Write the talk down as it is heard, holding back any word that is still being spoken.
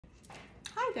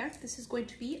Hi there, this is going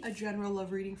to be a general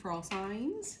love reading for all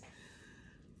signs.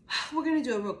 We're going to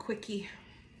do a real quickie.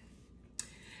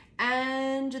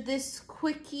 And this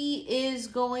quickie is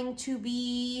going to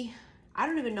be, I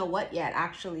don't even know what yet,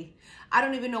 actually. I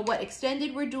don't even know what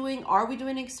extended we're doing. Are we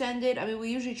doing extended? I mean,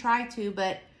 we usually try to,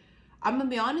 but I'm going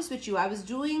to be honest with you. I was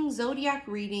doing zodiac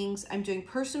readings. I'm doing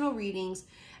personal readings.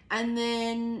 And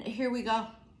then here we go.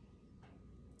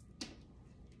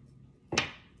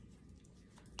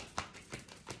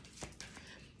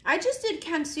 I just did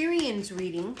Cancerian's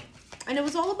reading, and it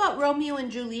was all about Romeo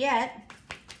and Juliet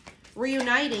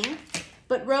reuniting,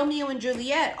 but Romeo and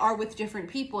Juliet are with different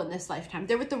people in this lifetime.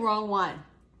 They're with the wrong one.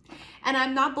 And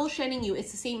I'm not bullshitting you.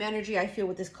 It's the same energy I feel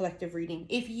with this collective reading.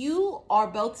 If you are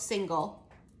both single,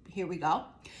 here we go.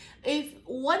 If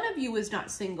one of you is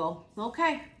not single,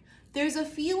 okay, there's a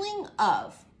feeling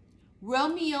of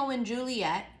Romeo and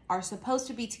Juliet are supposed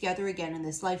to be together again in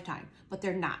this lifetime, but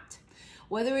they're not.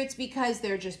 Whether it's because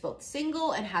they're just both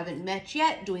single and haven't met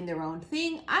yet, doing their own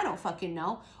thing, I don't fucking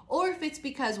know. Or if it's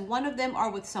because one of them are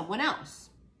with someone else.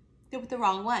 They're with the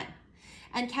wrong one.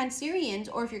 And Cancerians,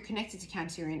 or if you're connected to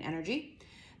Cancerian energy,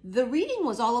 the reading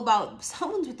was all about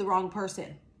someone's with the wrong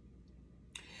person.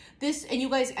 This, and you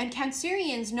guys, and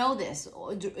Cancerians know this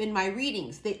in my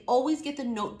readings. They always get the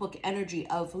notebook energy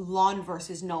of Lon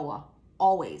versus Noah.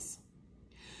 Always.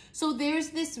 So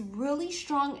there's this really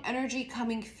strong energy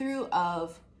coming through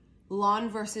of Lon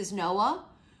versus Noah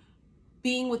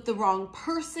being with the wrong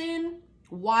person.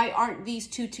 Why aren't these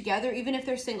two together? Even if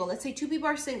they're single, let's say two people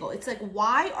are single. It's like,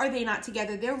 why are they not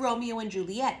together? They're Romeo and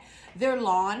Juliet. They're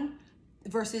Lon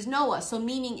versus Noah. So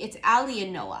meaning it's Ali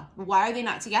and Noah. Why are they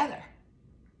not together?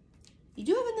 You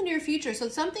do have in the near future. So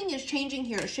something is changing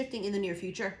here, shifting in the near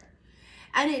future.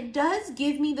 And it does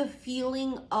give me the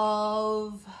feeling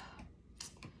of...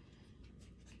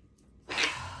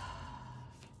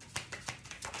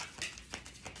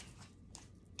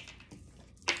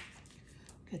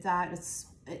 At that,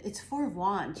 it's Four of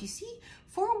Wands. You see,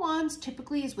 Four of Wands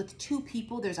typically is with two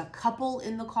people. There's a couple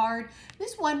in the card.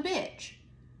 This one bitch.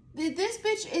 This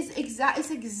bitch is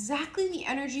exactly the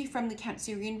energy from the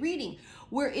Cancerian reading,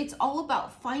 where it's all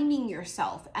about finding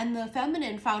yourself. And the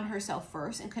feminine found herself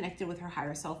first and connected with her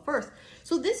higher self first.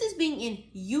 So this is being in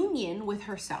union with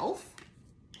herself.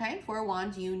 Okay, Four of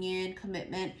Wands, union,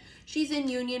 commitment. She's in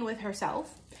union with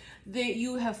herself. That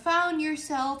you have found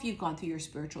yourself, you've gone through your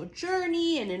spiritual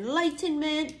journey and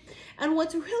enlightenment. And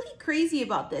what's really crazy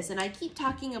about this, and I keep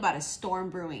talking about a storm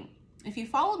brewing. If you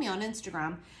follow me on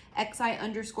Instagram,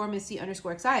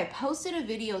 xi_missy_xi, I posted a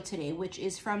video today, which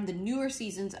is from the newer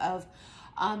seasons of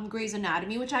Grey's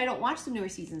Anatomy, which I don't watch the newer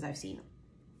seasons I've seen.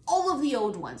 All of the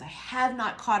old ones. I have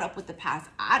not caught up with the past,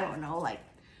 I don't know, like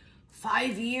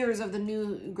 5 years of the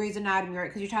new Grey's Anatomy, right?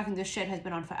 Because you're talking this shit has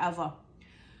been on forever.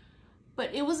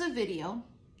 But it was a video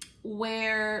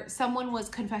where someone was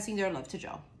confessing their love to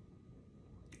Joe.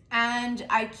 And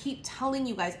I keep telling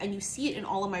you guys, and you see it in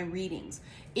all of my readings,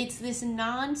 it's this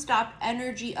non-stop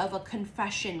energy of a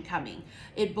confession coming.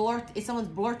 Someone's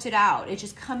blurted out. It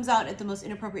just comes out at the most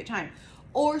inappropriate time.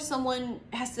 Or someone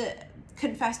has to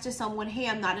confess to someone, hey,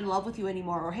 I'm not in love with you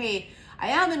anymore. Or hey, I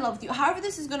am in love with you. However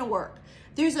this is going to work.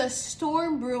 There's a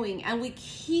storm brewing, and we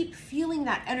keep feeling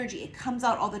that energy. It comes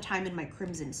out all the time in my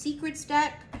Crimson Secrets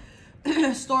deck.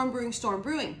 Storm brewing, storm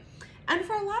brewing. And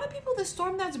for a lot of people, the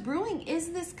storm that's brewing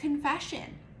is this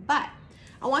confession. But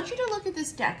I want you to look at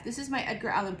this deck. This is my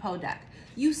Edgar Allan Poe deck.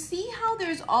 You see how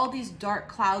there's all these dark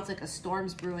clouds like a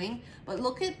storm's brewing? But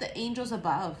look at the angels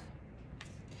above.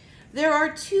 There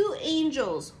are two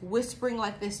angels whispering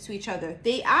like this to each other.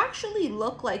 They actually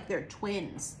look like they're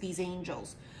twins, these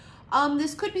angels.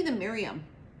 This could be the Miriam.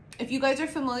 If you guys are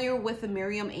familiar with the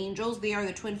Miriam angels, they are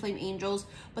the twin flame angels,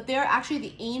 but they are actually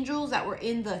the angels that were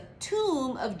in the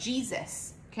tomb of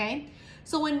Jesus, okay?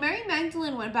 So when Mary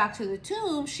Magdalene went back to the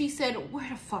tomb, she said, where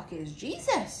the fuck is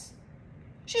Jesus?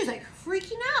 She was like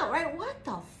freaking out, right? What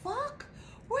the fuck?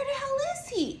 Where the hell is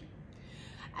he?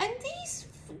 And these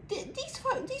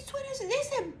twins, they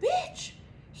said, bitch,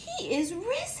 he is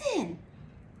risen.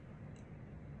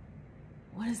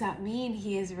 What does that mean,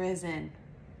 he is risen?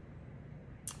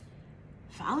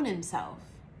 Found himself,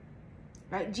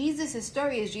 right? Jesus'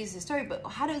 story is Jesus' story, but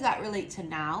how does that relate to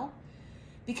now?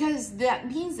 Because that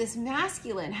means this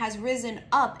masculine has risen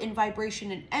up in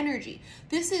vibration and energy.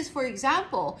 This is, for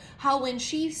example, how when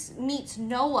she meets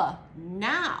Noah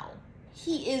now,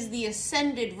 he is the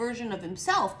ascended version of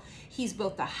himself. He's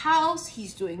built a house,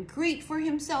 he's doing great for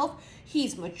himself,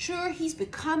 he's mature, he's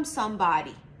become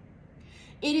somebody.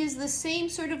 It is the same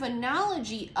sort of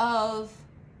analogy of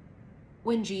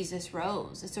when Jesus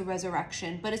rose. It's a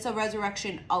resurrection, but it's a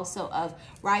resurrection also of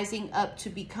rising up to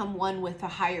become one with a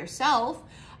higher self.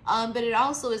 But it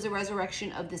also is a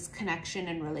resurrection of this connection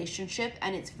and relationship.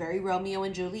 And it's very Romeo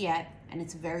and Juliet, and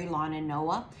it's very Lon and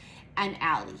Noah and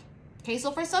Allie. Okay,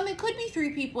 so for some, it could be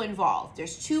 3 people involved.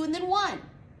 There's 2 and then 1.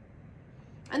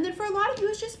 And then for a lot of you,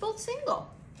 it's just both single.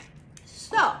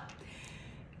 So,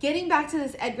 getting back to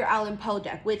this Edgar Allan Poe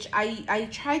deck, which I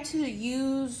try to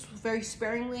use very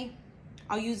sparingly.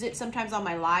 I'll use it sometimes on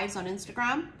my lives on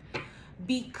Instagram,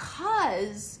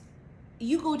 because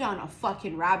you go down a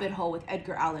fucking rabbit hole with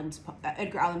Edgar Allan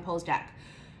Poe's deck.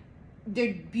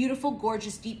 They're beautiful,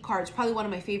 gorgeous, deep cards. Probably one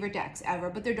of my favorite decks ever,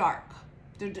 but they're dark.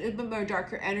 They're a bit more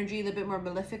darker energy, a little bit more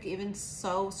malefic, even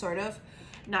so, sort of.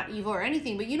 Not evil or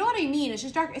anything, but you know what I mean. It's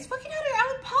just dark. It's fucking Edgar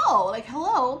Allan Poe. Like,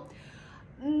 hello.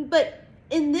 But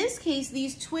in this case,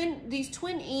 these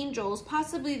twin angels,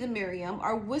 possibly the Miriam,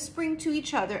 are whispering to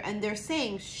each other, and they're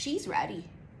saying, she's ready.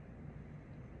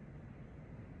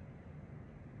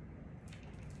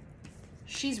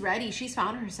 She's ready. She's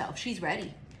found herself. She's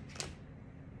ready.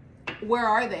 Where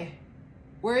are they?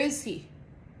 Where is he?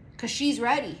 Because she's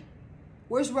ready.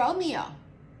 Where's Romeo?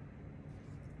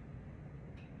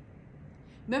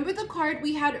 Remember the card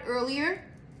we had earlier?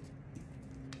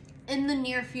 In the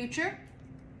near future?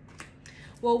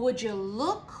 Well, would you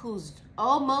look who's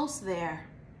almost there?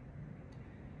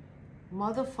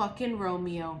 Motherfucking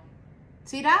Romeo.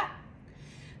 See that?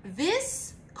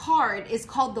 This card is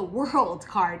called the World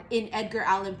card in Edgar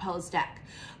Allan Poe's deck.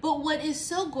 But what is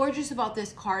so gorgeous about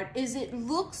this card is it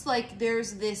looks like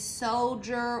there's this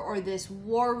soldier or this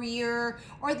warrior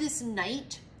or this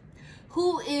knight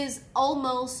who is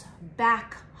almost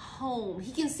back home.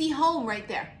 He can see home right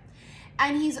there.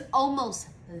 And he's almost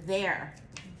there.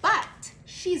 But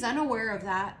she's unaware of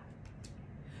that.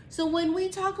 So when we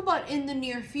talk about in the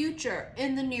near future,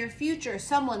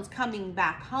 someone's coming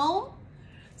back home,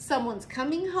 someone's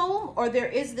coming home, or there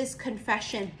is this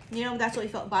confession. You know, that's what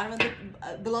we felt bottom of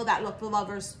the, below that, look, the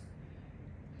lovers.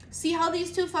 See how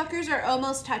these two fuckers are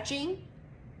almost touching?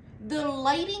 The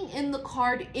lighting in the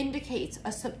card indicates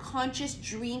a subconscious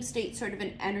dream state, sort of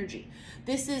an energy.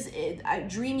 This is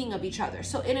dreaming of each other.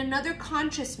 So in another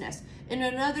consciousness, in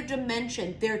another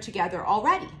dimension, they're together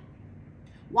already.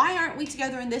 Why aren't we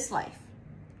together in this life?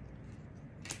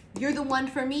 You're the one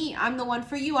for me. I'm the one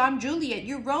for you. I'm Juliet.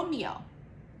 You're Romeo.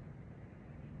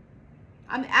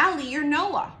 I'm Allie. You're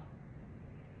Noah.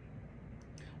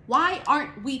 Why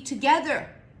aren't we together?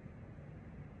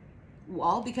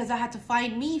 Well, because I had to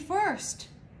find me first.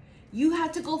 You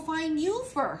had to go find you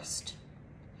first.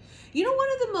 You know, one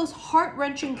of the most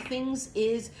heart-wrenching things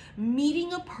is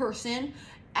meeting a person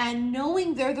and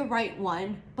knowing they're the right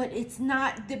one, but it's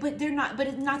not, but they're not, but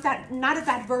it's not that, not at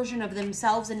that version of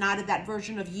themselves and not at that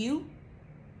version of you.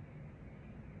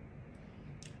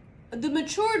 The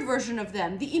matured version of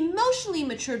them, the emotionally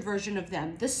matured version of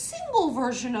them, the single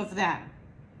version of them,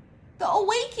 the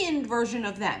awakened version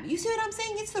of them. You see what I'm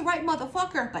saying? It's the right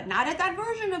motherfucker, but not at that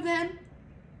version of them.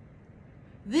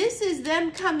 This is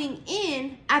them coming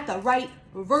in at the right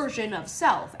version of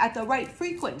self, at the right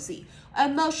frequency.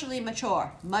 Emotionally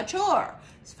mature,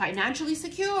 financially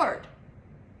secured.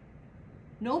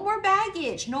 No more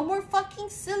baggage, no more fucking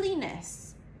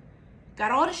silliness.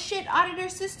 Got all the shit out of their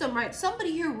system, right?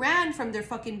 Somebody here ran from their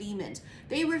fucking demons.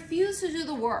 They refuse to do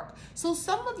the work. So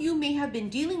some of you may have been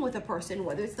dealing with a person,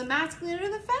 whether it's the masculine or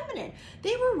the feminine.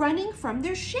 They were running from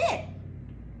their shit.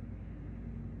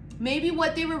 Maybe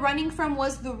what they were running from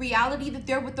was the reality that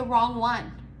they're with the wrong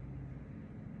one.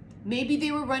 Maybe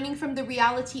they were running from the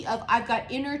reality of, I've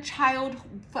got inner child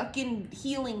fucking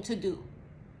healing to do.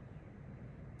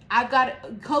 I've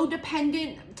got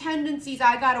codependent tendencies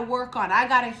I got to work on. I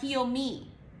got to heal me.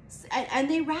 And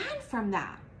they ran from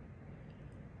that.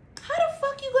 How the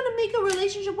fuck you going to make a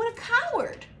relationship with a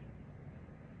coward?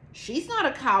 She's not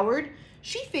a coward.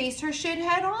 She faced her shit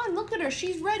head on. Look at her.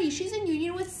 She's ready. She's in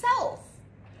union with self.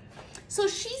 So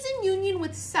she's in union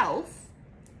with self.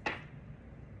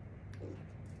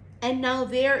 And now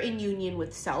they're in union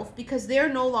with self because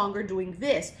they're no longer doing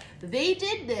this. They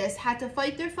did this, had to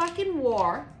fight their fucking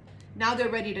war. Now they're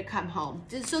ready to come home.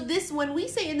 So this, when we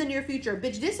say in the near future,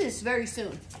 bitch, this is very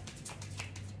soon.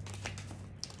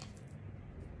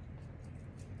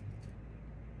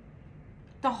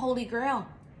 The Holy Grail.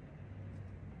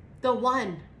 The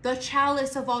one, the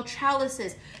chalice of all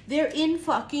chalices. They're in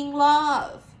fucking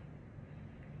love.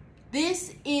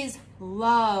 This is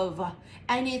love.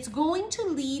 And it's going to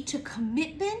lead to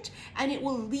commitment, and it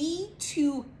will lead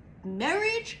to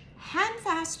marriage, hand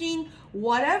fasting,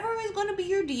 whatever is going to be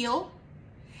your deal.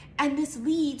 And this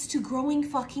leads to growing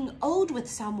fucking old with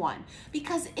someone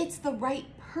because it's the right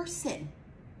person.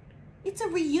 It's a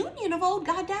reunion of old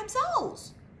goddamn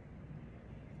souls.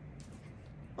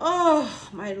 Oh,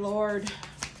 my Lord.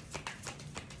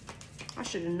 I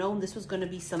should have known this was going to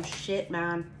be some shit,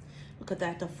 man. Look at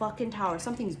that, the fucking tower.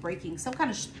 Something's breaking. Some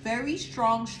kind of very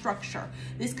strong structure.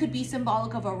 This could be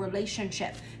symbolic of a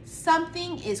relationship.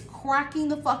 Something is cracking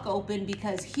the fuck open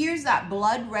because here's that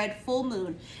blood red full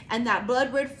moon. And that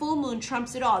blood red full moon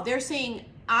trumps it all. They're saying,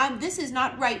 this is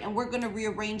not right and we're going to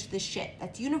rearrange this shit.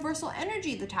 That's universal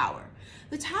energy, the tower.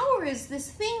 The tower is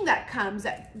this thing that comes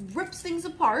that rips things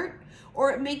apart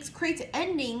or it creates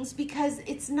endings because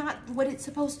it's not what it's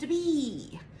supposed to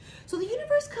be. So the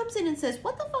universe comes in and says,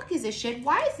 what the fuck is this shit?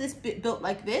 Why is this built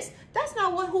like this? That's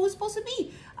not who it's supposed to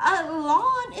be.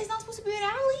 Lon is not supposed to be with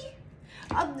Allie.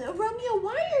 Romeo,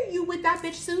 why are you with that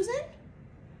bitch Susan?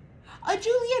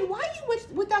 Julian, why are you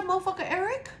with that motherfucker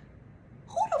Eric?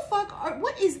 Who the fuck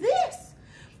what is this?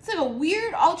 It's like a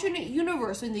weird alternate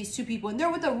universe in these two people and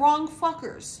they're with the wrong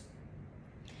fuckers.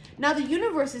 Now the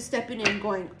universe is stepping in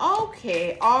going,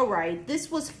 okay, all right,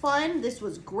 this was fun, this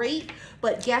was great,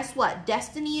 but guess what?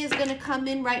 Destiny is gonna come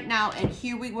in right now and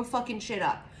here we're fucking shit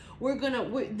up.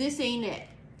 This ain't it.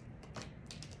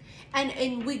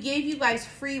 And we gave you guys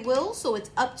free will, so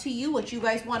it's up to you what you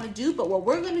guys want to do, but what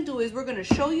we're gonna do is we're gonna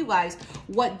show you guys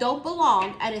what don't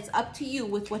belong and it's up to you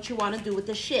with what you want to do with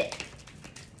the shit.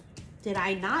 Did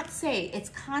I not say it's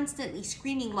constantly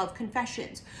screaming love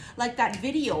confessions? Like that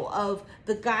video of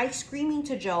the guy screaming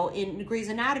to Joe in Grey's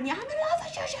Anatomy, I'm in love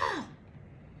with you, Joe.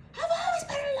 I've always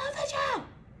been in love with you.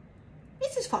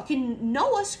 This is fucking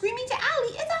Noah screaming to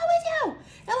Allie, it's always you.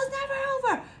 It was never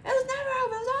over. It was never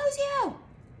over. It was always you.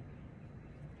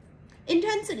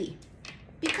 Intensity.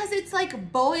 Because it's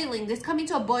like boiling. This coming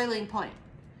to a boiling point.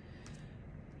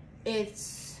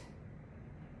 It's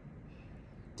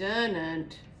dun.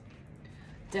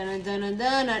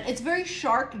 It's very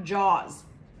shark jaws.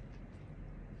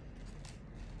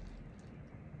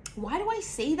 Why do I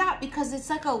say that? Because it's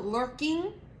like a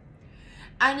lurking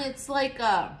and it's like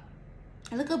a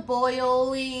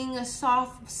boiling, a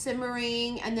soft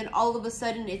simmering, and then all of a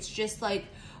sudden it's just like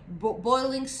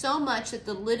boiling so much that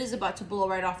the lid is about to blow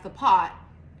right off the pot.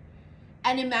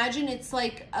 And imagine it's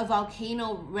like a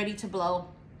volcano ready to blow.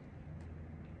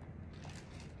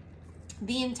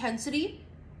 The intensity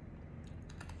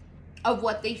of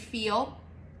what they feel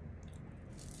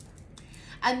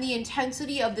and the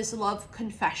intensity of this love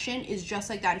confession is just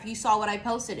like that. If you saw what I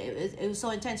posted, it was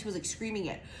so intense. He was like screaming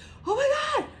it. Oh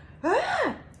my God.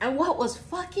 Ah! And what was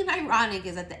fucking ironic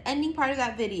is at the ending part of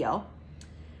that video,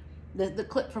 the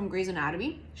clip from Grey's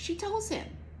Anatomy, she tells him,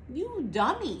 you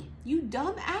dummy, you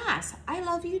dumb ass, I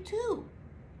love you too.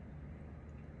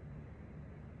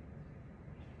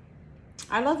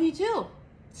 I love you too,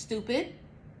 stupid.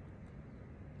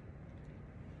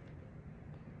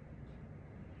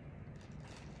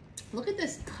 Look at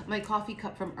this, my coffee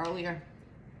cup from earlier.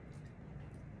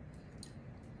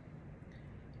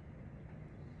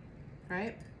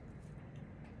 Right?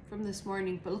 From this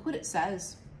morning, but look what it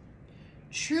says.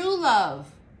 True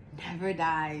love never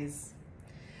dies.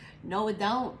 No, it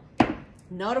don't.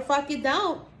 No, the fuck it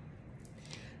don't.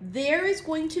 There is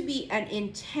going to be an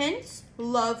intense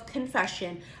love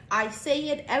confession. I say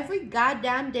it every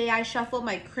goddamn day I shuffle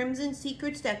my Crimson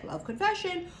Secrets deck. Love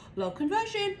confession, love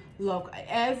confession, love.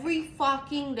 Every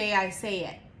fucking day I say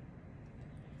it.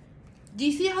 Do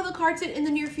you see how the cards sit in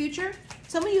the near future?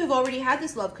 Some of you have already had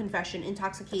this love confession,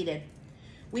 intoxicated.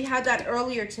 We had that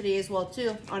earlier today as well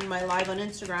too, on my live on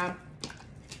Instagram.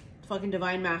 Fucking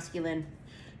divine masculine.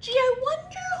 Gee, I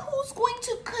wonder who's going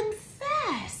to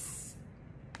confess.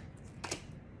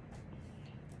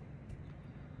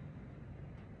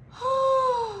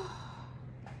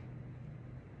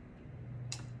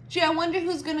 Gee, I wonder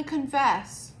who's going to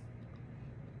confess.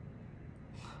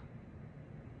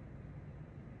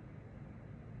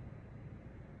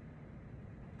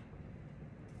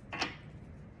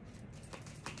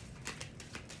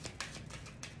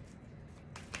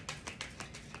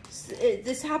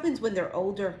 This happens when they're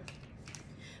older.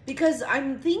 Because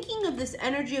I'm thinking of this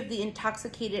energy of the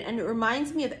intoxicated, and it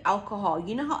reminds me of alcohol.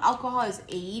 You know how alcohol is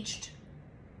aged?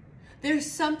 There's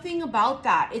something about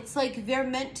that. It's like they're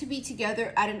meant to be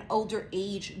together at an older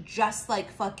age, just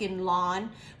like fucking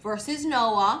Lon versus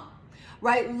Noah,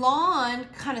 right? Lon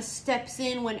kind of steps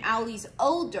in when Allie's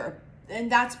older,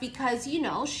 and that's because, you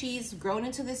know, she's grown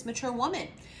into this mature woman.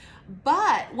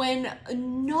 But when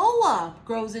Noah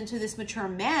grows into this mature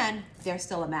man, they're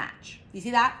still a match. You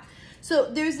see that?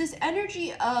 So there's this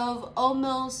energy of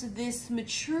almost this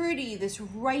maturity, this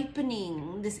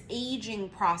ripening, this aging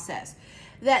process.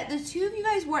 that the two of you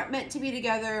guys weren't meant to be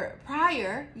together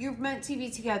prior. You're meant to be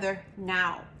together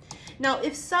now. Now,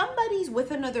 if somebody's with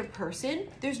another person,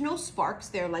 there's no sparks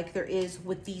there like there is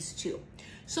with these two.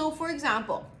 So, for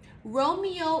example,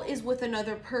 Romeo is with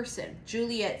another person.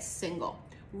 Juliet's single.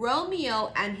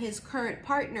 Romeo and his current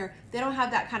partner, they don't have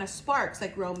that kind of sparks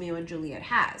like Romeo and Juliet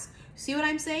has. See what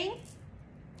I'm saying?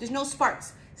 There's no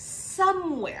sparks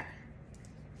somewhere.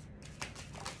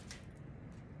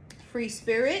 Free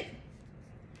spirit.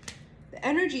 The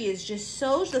energy is just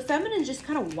so, the feminine is just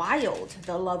kind of wild,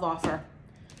 the love offer.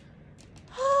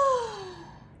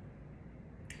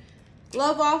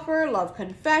 Love offer, love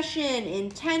confession,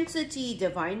 intensity,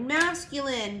 divine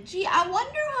masculine. Gee, I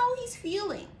wonder how he's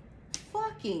feeling.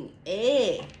 Fucking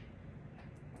A.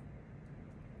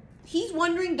 He's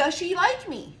wondering, does she like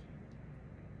me?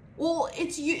 Well,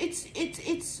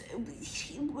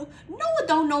 Noah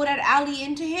don't know that Allie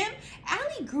into him.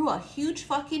 Allie grew a huge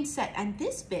fucking set, and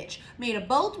this bitch made a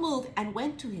bold move and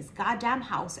went to his goddamn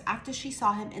house after she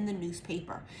saw him in the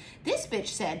newspaper. This bitch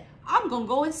said, I'm gonna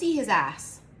go and see his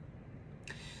ass.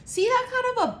 See that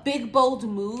kind of a big, bold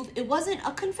move? It wasn't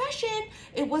a confession.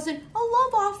 It wasn't a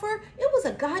love offer. It was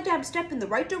a goddamn step in the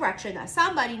right direction that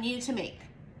somebody needed to make.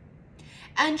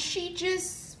 And she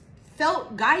just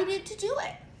felt guided to do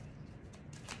it.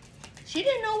 She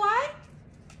didn't know why.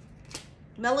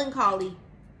 Melancholy.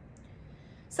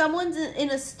 Someone's in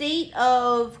a state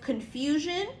of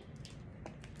confusion.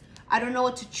 I don't know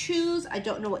what to choose. I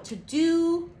don't know what to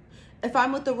do. If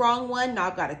I'm with the wrong one, now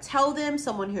I've got to tell them.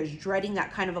 Someone here is dreading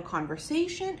that kind of a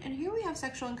conversation. And here we have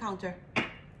sexual encounter.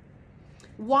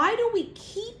 Why do we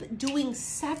keep doing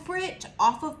separate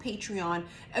off of Patreon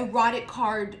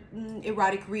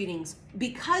erotic readings?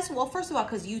 Because, well, first of all,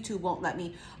 because YouTube won't let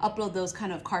me upload those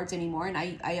kind of cards anymore. And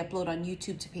I upload on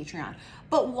YouTube to Patreon.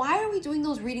 But why are we doing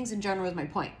those readings in general is my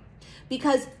point.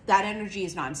 Because that energy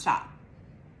is nonstop.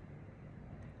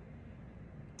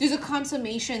 There's a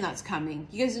consummation that's coming.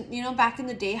 You guys, you know, back in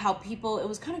the day, how people, it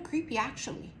was kind of creepy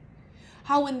actually.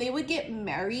 How when they would get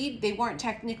married, they weren't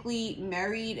technically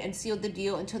married and sealed the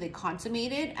deal until they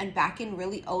consummated. And back in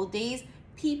really old days,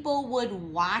 people would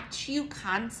watch you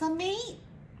consummate.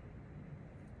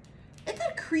 Isn't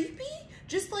that creepy?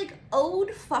 Just like old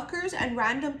fuckers and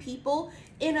random people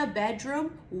in a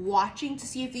bedroom watching to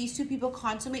see if these two people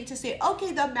consummate to say,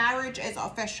 okay, the marriage is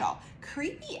official.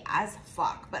 Creepy as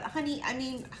fuck. But honey, I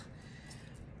mean,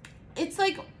 it's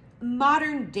like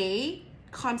modern day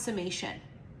consummation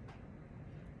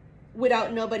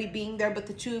without nobody being there but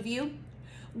the two of you.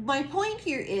 My point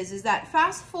here is that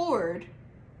fast forward,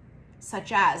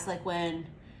 such as like when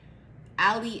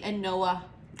Allie and Noah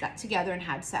got together and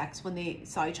had sex when they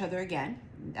saw each other again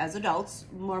as adults,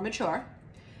 more mature,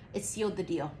 it sealed the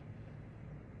deal.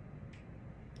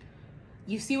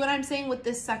 You see what I'm saying with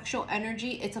this sexual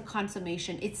energy? It's a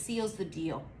consummation. It seals the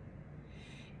deal.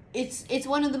 It's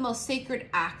one of the most sacred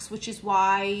acts, which is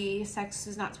why sex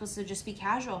is not supposed to just be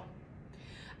casual.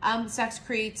 Sex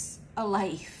creates a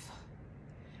life,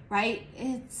 right?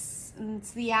 It's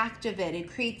the act of it. It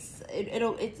creates,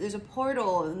 there's a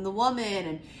portal in the woman,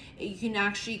 and you can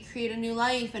actually create a new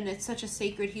life, and it's such a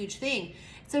sacred, huge thing.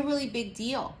 It's a really big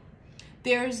deal.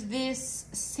 There's this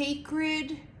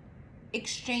sacred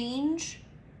exchange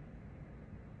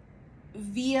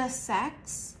via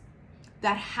sex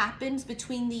that happens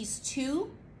between these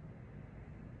two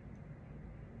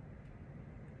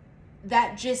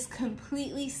that just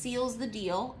completely seals the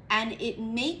deal, and it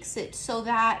makes it so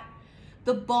that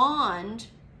the bond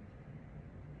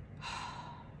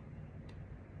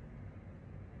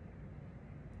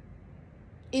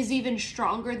is even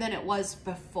stronger than it was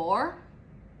before.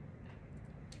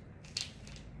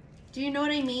 Do you know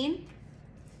what I mean?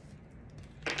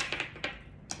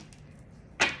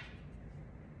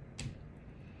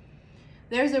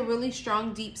 There's a really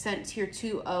strong, deep sense here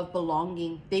too of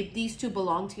belonging. These two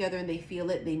belong together and they feel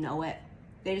it. They know it.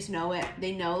 They just know it.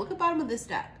 They know. Look at the bottom of this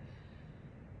deck.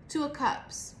 Two of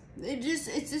Cups.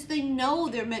 It's just they know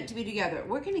they're meant to be together.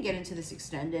 We're going to get into this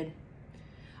extended.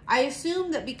 I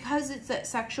assume that because it's that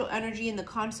sexual energy and the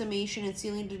consummation and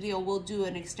sealing the deal, we'll do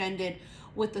an extended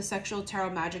with the sexual tarot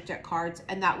magic deck cards,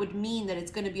 and that would mean that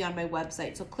it's going to be on my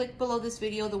website. So click below this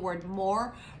video, the word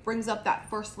more brings up that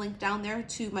first link down there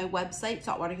to my website,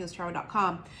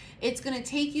 saltwaterhealstarot.com. It's going to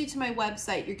take you to my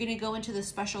website. You're going to go into the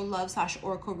special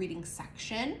love/oracle reading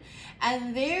section,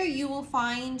 and there you will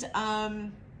find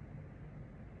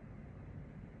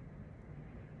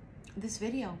this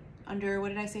video under, what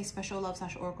did I say, special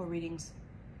love/oracle readings.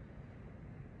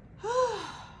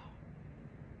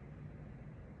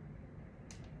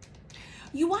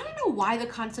 You want to know why the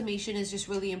consummation is just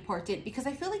really important? Because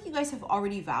I feel like you guys have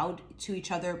already vowed to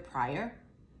each other prior,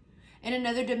 in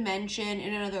another dimension,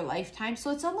 in another lifetime.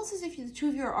 So it's almost as if the two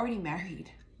of you are already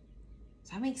married.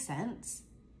 Does that make sense?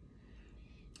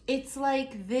 It's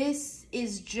like this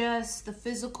is just the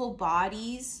physical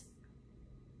bodies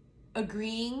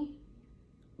agreeing,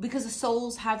 because the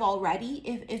souls have already,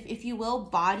 if you will,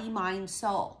 body, mind,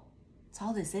 soul. That's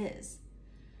all this is.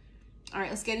 All right,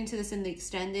 let's get into this in the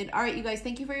extended. All right, you guys,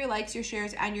 thank you for your likes, your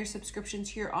shares, and your subscriptions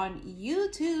here on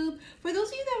YouTube. For those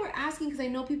of you that were asking, because I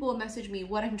know people will message me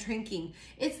what I'm drinking,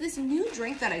 it's this new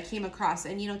drink that I came across.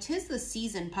 And, you know, 'tis the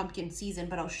season, pumpkin season,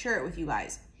 but I'll share it with you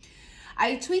guys.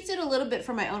 I tweaked it a little bit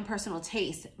for my own personal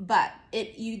taste, but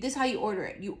this is how you order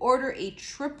it. You order a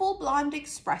triple blonde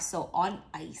espresso on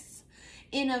ice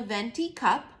in a venti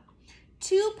cup,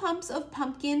 2 pumps of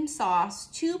pumpkin sauce,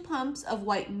 2 pumps of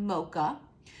white mocha.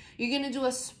 You're going to do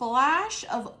a splash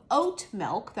of oat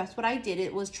milk. That's what I did.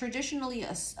 It was traditionally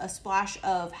a splash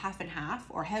of half and half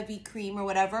or heavy cream or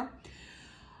whatever.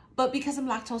 But because I'm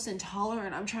lactose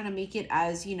intolerant, I'm trying to make it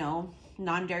as, you know,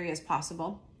 non-dairy as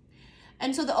possible.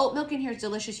 And so the oat milk in here is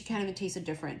delicious. You can't even taste the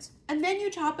difference. And then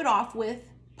you top it off with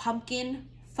pumpkin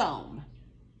foam.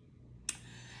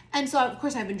 And so, of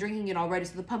course, I've been drinking it already,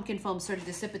 so the pumpkin foam sort of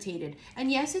dissipated.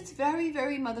 And yes, it's very,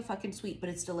 very motherfucking sweet, but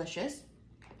it's delicious.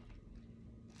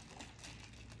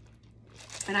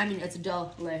 And I mean, it's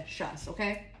delicious,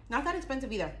 okay? Not that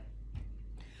expensive either.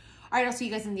 All right, I'll see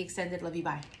you guys in the extended. Love you,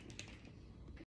 bye.